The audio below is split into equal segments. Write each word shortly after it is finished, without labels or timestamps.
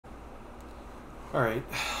Alright,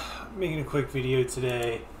 making a quick video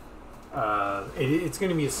today. It's going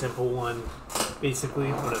to be a simple one,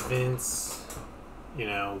 basically on events, you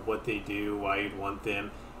know, what they do, why you'd want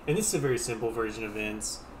them. And this is a very simple version of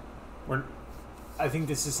events. I think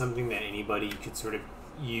this is something that anybody could sort of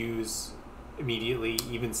use immediately,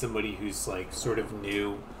 even somebody who's like sort of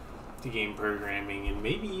new to game programming and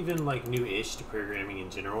maybe even like new-ish to programming in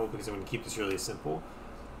general, because I'm going to keep this really simple.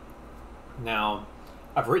 Now,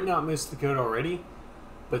 I've written out most of the code already,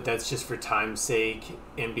 but that's just for time's sake,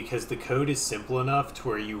 and because the code is simple enough to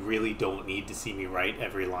where you really don't need to see me write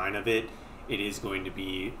every line of it, it is going to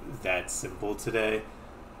be that simple today.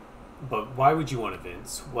 But why would you want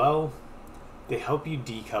events? Well, they help you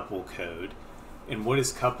decouple code. And what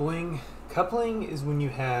is coupling? Coupling is when you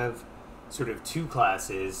have sort of two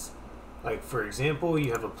classes. Like, for example,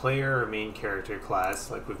 you have a player or main character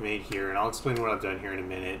class like we've made here, and I'll explain what I've done here in a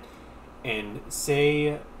minute. And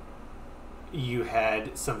say you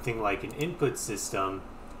had something like an input system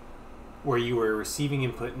where you were receiving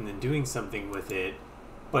input and then doing something with it,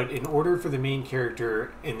 but in order for the main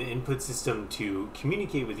character and the input system to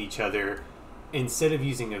communicate with each other, instead of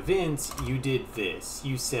using events, you did this.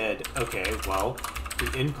 You said, okay, well,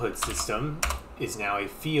 the input system is now a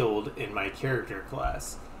field in my character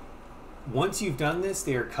class. Once you've done this,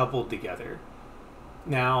 they are coupled together.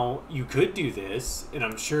 Now, you could do this, and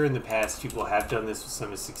I'm sure in the past people have done this with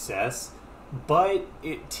some success, but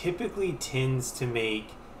it typically doesn't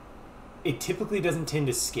tend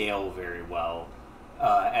to scale very well.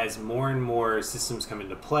 As more and more systems come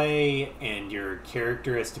into play, and your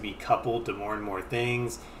character has to be coupled to more and more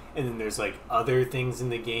things, and then there's like other things in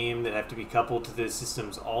the game that have to be coupled to those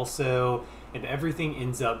systems also, and everything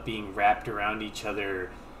ends up being wrapped around each other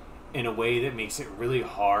in a way that makes it really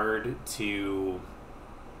hard to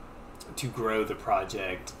grow the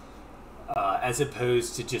project, as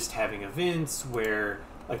opposed to just having events where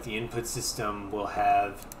like the input system will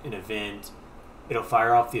have an event, it'll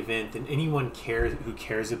fire off the event, and anyone who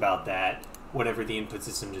cares about that, whatever the input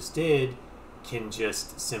system just did, can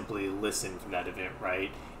just simply listen from that event,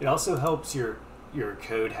 right? It also helps your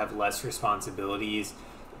code have less responsibilities,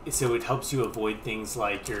 so it helps you avoid things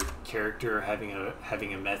like your character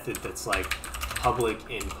having a method that's like public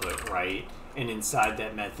input, right? And inside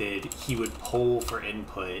that method, he would poll for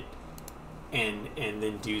input and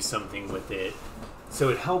then do something with it. So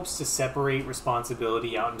it helps to separate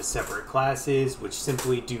responsibility out into separate classes, which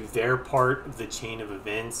simply do their part of the chain of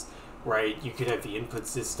events, right? You could have the input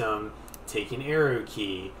system take an arrow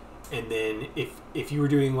key, and then if you were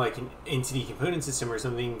doing like an entity component system or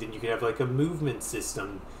something, then you could have like a movement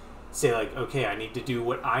system say like, okay, I need to do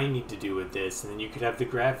what I need to do with this. And then you could have the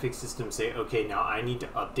graphics system say, okay, now I need to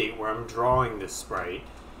update where I'm drawing this sprite,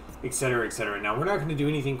 etc., etc. Now, we're not going to do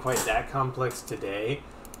anything quite that complex today.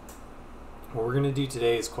 What we're going to do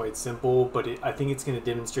today is quite simple, but I think it's going to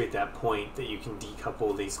demonstrate that point that you can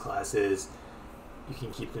decouple these classes, you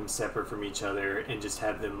can keep them separate from each other, and just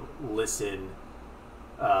have them listen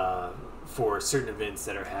for certain events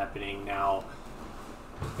that are happening. Now,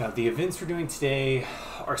 the events we're doing today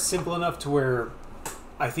are simple enough to where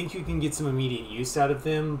I think you can get some immediate use out of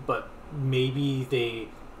them, but maybe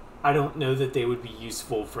I don't know that they would be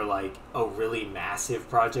useful for like a really massive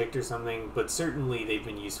project or something, but certainly they've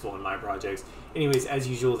been useful in my projects. Anyways, as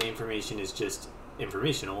usual, the information is just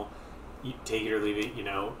informational. You take it or leave it, you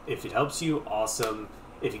know. If it helps you, awesome.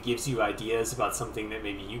 If it gives you ideas about something that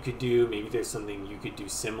maybe you could do, maybe there's something you could do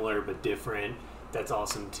similar but different, that's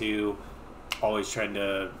awesome too. Always trying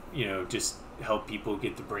to, you know, just help people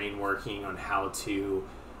get the brain working on how to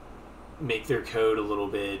make their code a little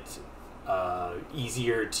bit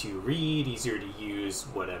easier to read, easier to use,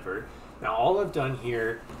 whatever. Now, all I've done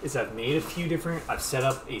here is I've set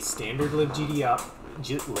up a standard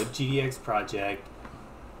LibGdx project.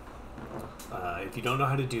 If you don't know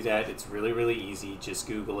how to do that, it's really, really easy. Just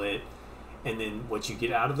Google it. And then what you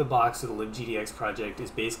get out of the box of the LibGdx project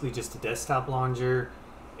is basically just a desktop launcher.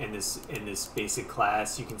 In this basic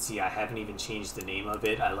class, you can see I haven't even changed the name of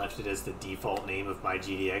it. I left it as the default name of my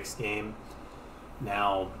GDX game.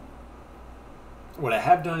 Now, what I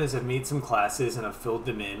have done is I've made some classes and I've filled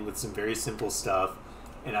them in with some very simple stuff,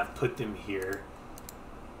 and I've put them here.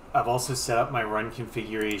 I've also set up my run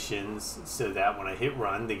configurations so that when I hit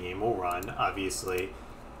run, the game will run, obviously.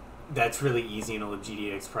 That's really easy in a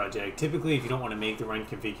LibGdx project. Typically, if you don't want to make the run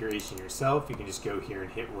configuration yourself, you can just go here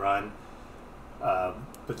and hit run.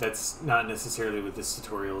 But that's not necessarily what this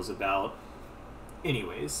tutorial is about.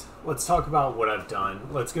 Anyways, let's talk about what I've done.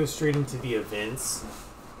 Let's go straight into the events.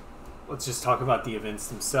 Let's just talk about the events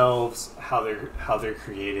themselves, how they're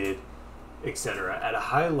created, etc. At a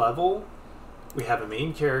high level, we have a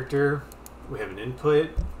main character, we have an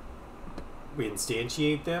input, we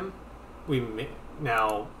instantiate them.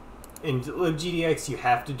 Now in LibGdx you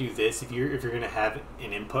have to do this if you're going to have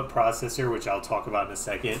an input processor, which I'll talk about in a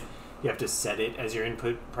second. You have to set it as your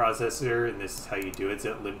input processor, and this is how you do it,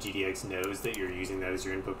 so that LibGdx knows that you're using that as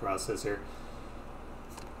your input processor.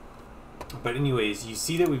 But anyways, you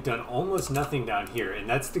see that we've done almost nothing down here, and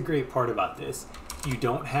that's the great part about this. You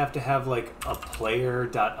don't have to have like a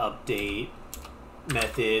player.update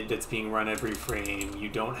method that's being run every frame. You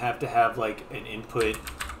don't have to have like an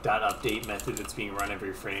input.update method that's being run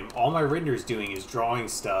every frame. All my render is doing is drawing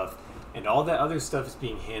stuff, and all that other stuff is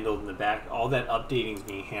being handled in the back. All that updating is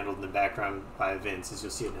being handled in the background by events, as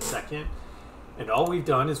you'll see in a second. And all we've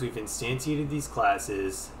done is we've instantiated these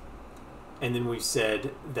classes, and then we've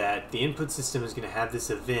said that the input system is going to have this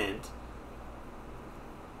event,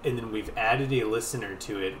 and then we've added a listener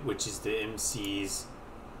to it, which is the MC's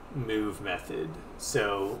move method.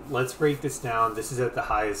 So let's break this down. This is at the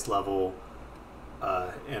highest level,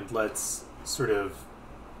 and let's sort of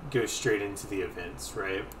go straight into the events,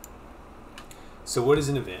 right? So what is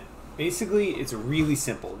an event? Basically, it's really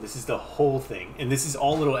simple. This is the whole thing, and this is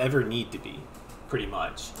all it'll ever need to be, pretty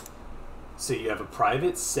much. So you have a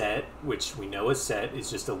private set, which we know a set is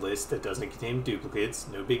just a list that doesn't contain duplicates.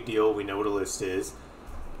 No big deal. We know what a list is.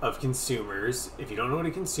 Of consumers. If you don't know what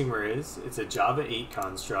a consumer is, it's a Java 8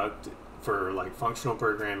 construct for like functional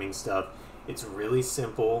programming stuff. It's really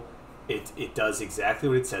simple. It does exactly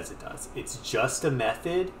what it says it does. It's just a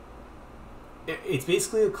method. It's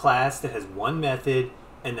basically a class that has one method,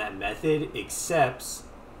 and that method accepts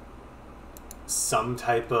some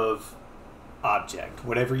type of object,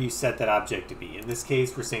 whatever you set that object to be. In this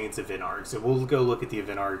case, we're saying it's event args. So we'll go look at the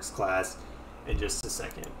event args class in just a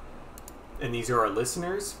second. And these are our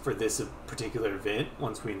listeners for this particular event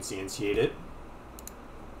once we instantiate it.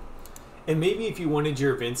 And maybe if you wanted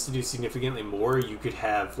your events to do significantly more, you could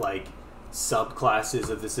have like subclasses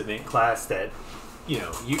of this event class that, you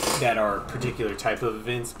know, that are a particular type of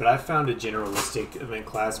events. But I found a generalistic event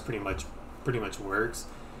class pretty much works.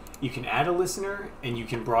 You can add a listener, and you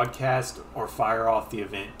can broadcast or fire off the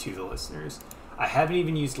event to the listeners. I haven't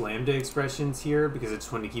even used lambda expressions here because I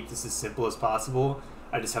just wanted to keep this as simple as possible.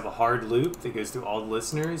 I just have a hard loop that goes through all the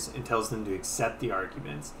listeners and tells them to accept the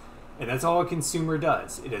arguments. And that's all a consumer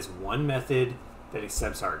does. It has one method that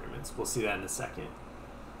accepts arguments. We'll see that in a second.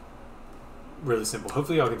 Really simple.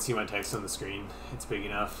 Hopefully y'all can see my text on the screen. It's big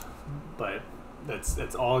enough. But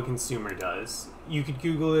that's all a consumer does. You could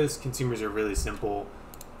Google this. Consumers are really simple.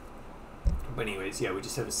 But anyways, yeah, we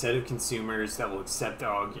just have a set of consumers that will accept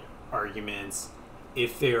arguments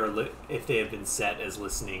if they have been set as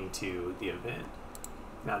listening to the event.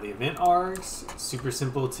 Now the event args, super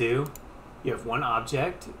simple too. You have one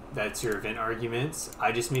object, that's your event arguments.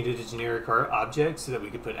 I just made it a generic object so that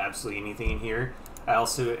we could put absolutely anything in here. I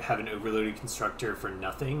also have an overloaded constructor for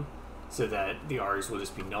nothing, so that the args will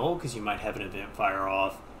just be null, because you might have an event fire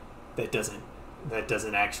off that doesn't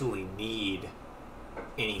actually need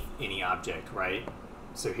any object, right?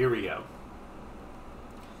 So here we go.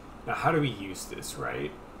 Now how do we use this,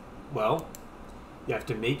 right? Well, you have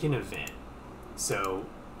to make an event. So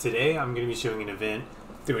today I'm going to be showing an event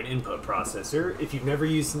through an input processor. If you've never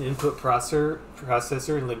used an input processor in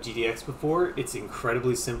LibGdx before, it's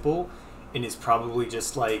incredibly simple and is probably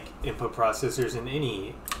just like input processors in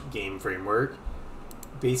any game framework.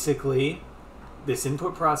 Basically, this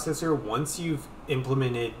input processor, once you've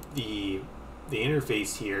implemented the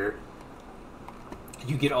interface here,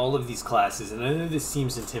 you get all of these classes. And I know this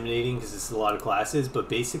seems intimidating because this is a lot of classes, but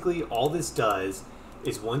basically all this does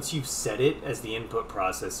is once you've set it as the input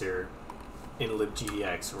processor in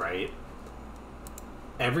LibGdx, right?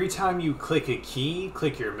 Every time you click a key,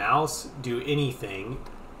 click your mouse, do anything,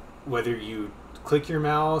 whether you click your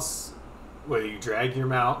mouse, whether you drag your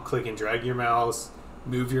mouse, click and drag your mouse,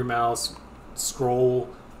 move your mouse, scroll,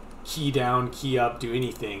 key down, key up, do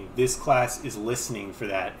anything, this class is listening for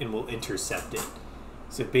that and will intercept it.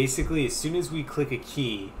 So basically, as soon as we click a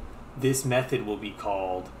key, this method will be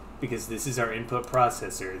called, because this is our input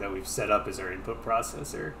processor that we've set up as our input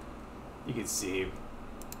processor. You can see.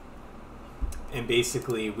 And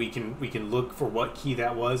basically, we can look for what key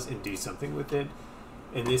that was and do something with it.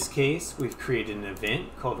 In this case, we've created an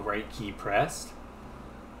event called right key pressed.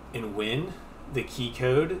 And when the key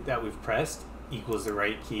code that we've pressed equals the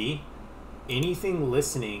right key, anything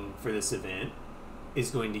listening for this event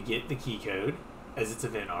is going to get the key code as its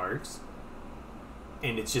event args.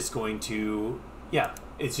 And it's just going to,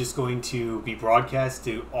 it's just going to be broadcast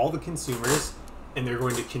to all the consumers, and they're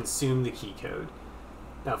going to consume the key code.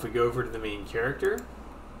 Now if we go over to the main character,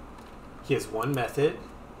 he has one method,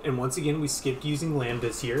 And once again, we skipped using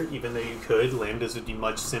lambdas here, even though you could. Lambdas would be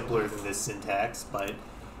much simpler than this syntax, but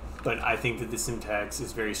I think that the syntax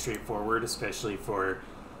is very straightforward, especially for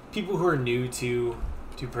people who are new to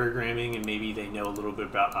programming and maybe they know a little bit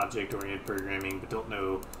about object-oriented programming but don't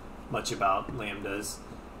know much about lambdas.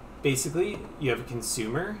 Basically, you have a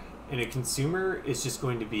consumer, and a consumer is just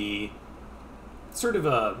going to be sort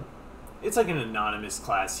of it's like an anonymous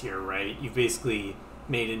class here, right? You've basically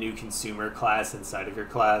made a new consumer class inside of your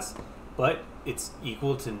class, but it's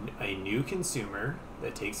equal to a new consumer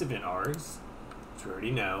that takes event args, which we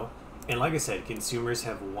already know. And like I said, consumers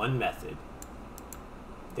have one method.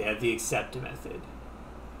 They have the accept method.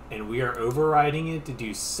 And we are overriding it to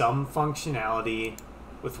do some functionality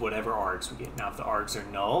with whatever args we get. Now, if the args are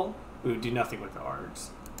null, we would do nothing with the args.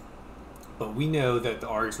 But we know that the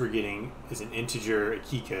args we're getting is an integer, a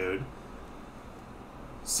key code.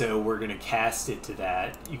 So we're going to cast it to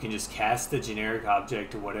that. You can just cast the generic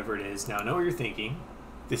object or whatever it is. Now, I know what you're thinking.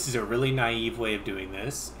 This is a really naive way of doing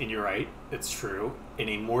this, and you're right, that's true. In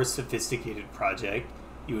a more sophisticated project,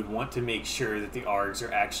 you would want to make sure that the args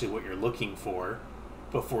are actually what you're looking for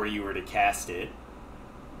before you were to cast it.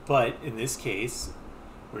 But in this case,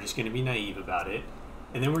 we're just going to be naive about it,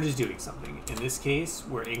 and then we're just doing something. In this case,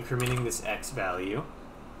 we're incrementing this x value.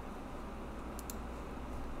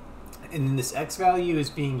 And then this x value is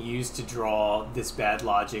being used to draw this bad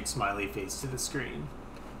logic smiley face to the screen.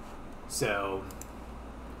 So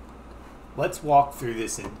let's walk through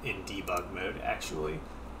this in debug mode, actually,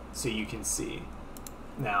 so you can see.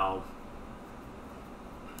 Now,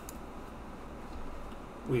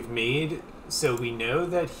 we've made, so we know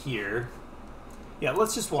that here, yeah,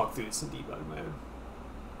 let's just walk through this in debug mode.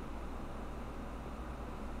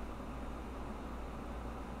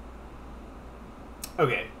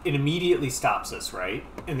 Okay, it immediately stops us, right?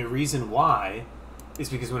 And the reason why is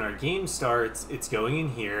because when our game starts, it's going in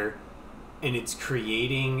here and it's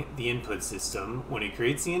creating the input system. When it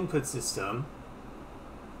creates the input system,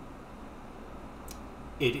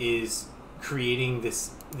 it is creating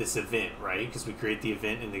this event, right? Because we create the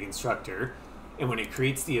event in the constructor. And when it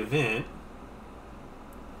creates the event,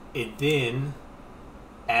 it then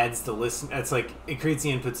adds the listener. It's like it creates the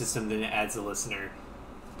input system, then it adds the listener.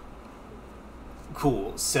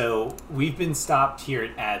 Cool. So we've been stopped here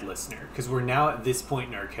at add listener because we're now at this point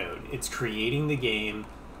in our code. It's creating the game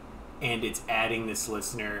and it's adding this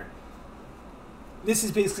listener. This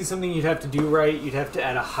is basically something you'd have to do, right? You'd have to,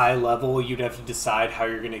 at a high level, you'd have to decide how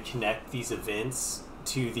you're going to connect these events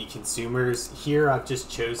to the consumers. Here I've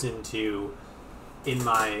just chosen to,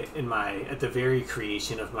 at the very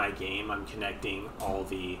creation of my game, I'm connecting all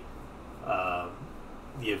the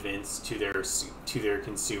events to their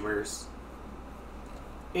consumers.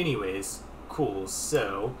 Anyways, cool.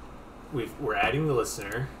 So we're adding the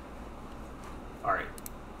listener. All right.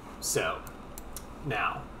 So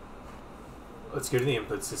now let's go to the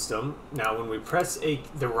input system. Now, when we press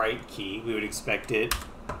the right key, we would expect it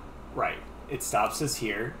right. It stops us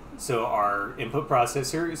here. So our input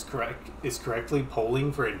processor is correctly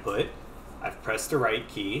polling for input. I've pressed the right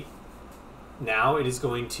key. Now it is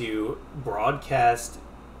going to broadcast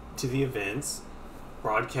to the events.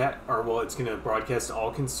 It's going to broadcast to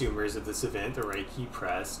all consumers of this event, the right key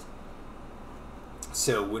pressed.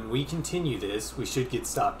 So when we continue this, we should get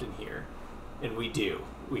stopped in here, and we do.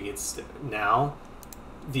 We get now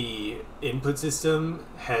the input system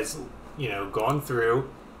has gone through,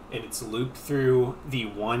 and it's looped through the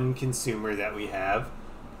one consumer that we have,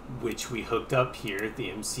 which we hooked up here. The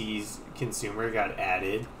MC's consumer got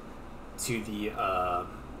added to the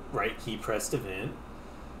right key pressed event.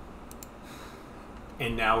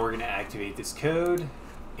 And now we're going to activate this code,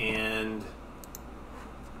 and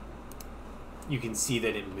you can see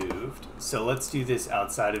that it moved. So let's do this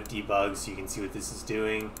outside of debug so you can see what this is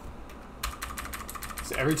doing.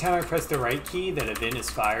 So every time I press the right key, that event is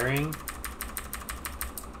firing,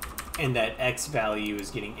 and that X value is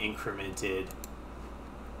getting incremented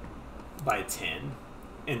by 10.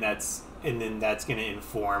 And then that's going to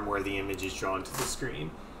inform where the image is drawn to the screen.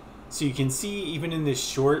 So you can see, even in this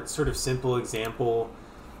short, sort of simple example,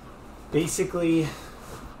 basically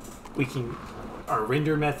our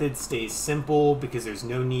render method stays simple because there's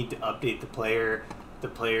no need to update the player. The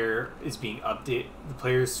player is being updated. The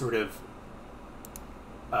player's sort of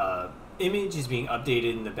image is being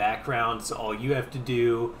updated in the background. So all you have to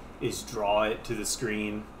do is draw it to the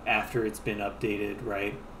screen after it's been updated,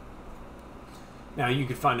 right? Now, you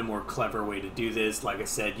could find a more clever way to do this. Like I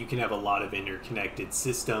said, you can have a lot of interconnected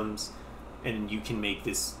systems, and you can make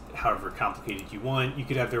this however complicated you want. You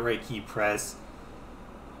could have the right key press.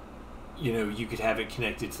 You could have it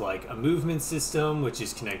connected to like a movement system, which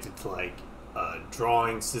is connected to like a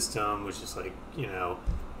drawing system, which is like, you know,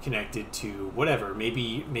 connected to whatever.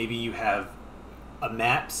 Maybe you have a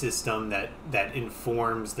map system that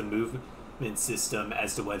informs the movement system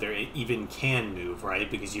as to whether it even can move, right?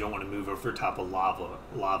 Because you don't want to move over top of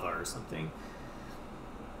lava or something.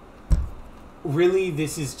 Really,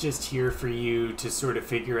 this is just here for you to sort of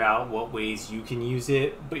figure out what ways you can use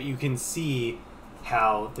it, but you can see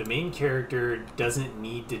how the main character doesn't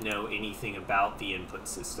need to know anything about the input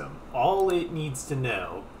system. All it needs to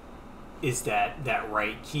know is that that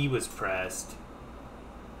right key was pressed,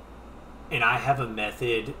 and I have a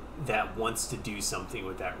method that wants to do something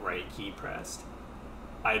with that right key pressed.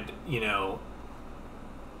 I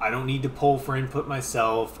don't need to pull for input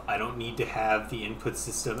myself. I don't need to have the input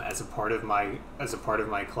system as a part of my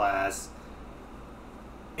class,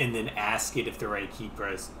 and then ask it if the right key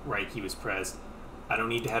was pressed. I don't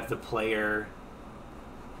need to have the player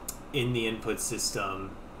in the input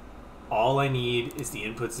system. All I need is the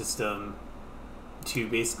input system to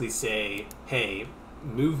basically say, hey,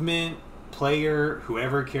 movement, player,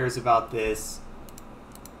 whoever cares about this,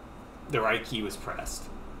 the right key was pressed.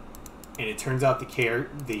 And it turns out the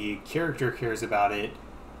character cares about it,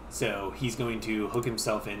 so he's going to hook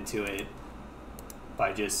himself into it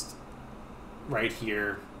by just right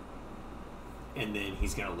here, and then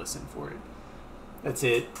he's going to listen for it. That's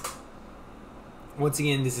it. Once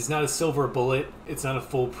again, this is not a silver bullet. It's not a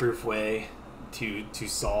foolproof way to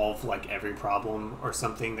solve like every problem or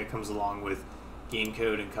something that comes along with game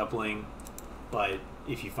code and coupling. But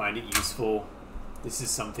if you find it useful, this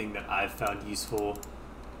is something that I've found useful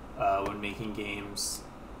when making games.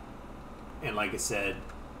 And like I said,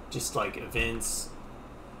 just like events,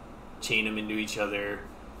 chain them into each other,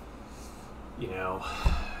 you know,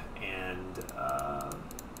 and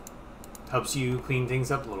helps you clean things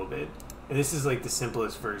up a little bit. And this is like the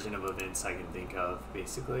simplest version of events I can think of,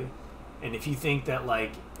 basically. And if you think that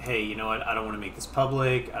like, hey, you know what, I don't want to make this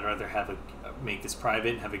public, I'd rather make this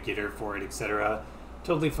private and have a getter for it, etc.,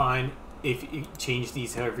 totally fine. If you change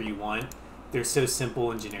these however you want. They're so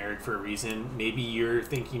simple and generic for a reason. Maybe you're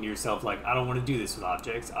thinking to yourself like, I don't want to do this with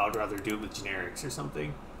objects, I would rather do it with generics or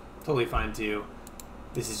something. Totally fine too.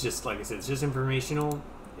 This is just, like I said, it's just informational.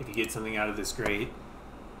 If you get something out of this, great.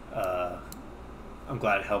 I'm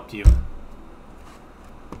glad it helped you.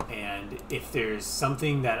 And if there's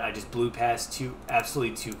something that I just blew past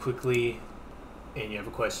absolutely too quickly and you have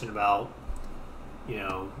a question about, you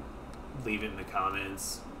know, leave it in the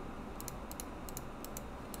comments.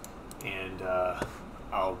 And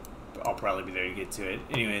I'll probably be there to get to it.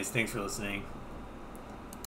 Anyways, thanks for listening.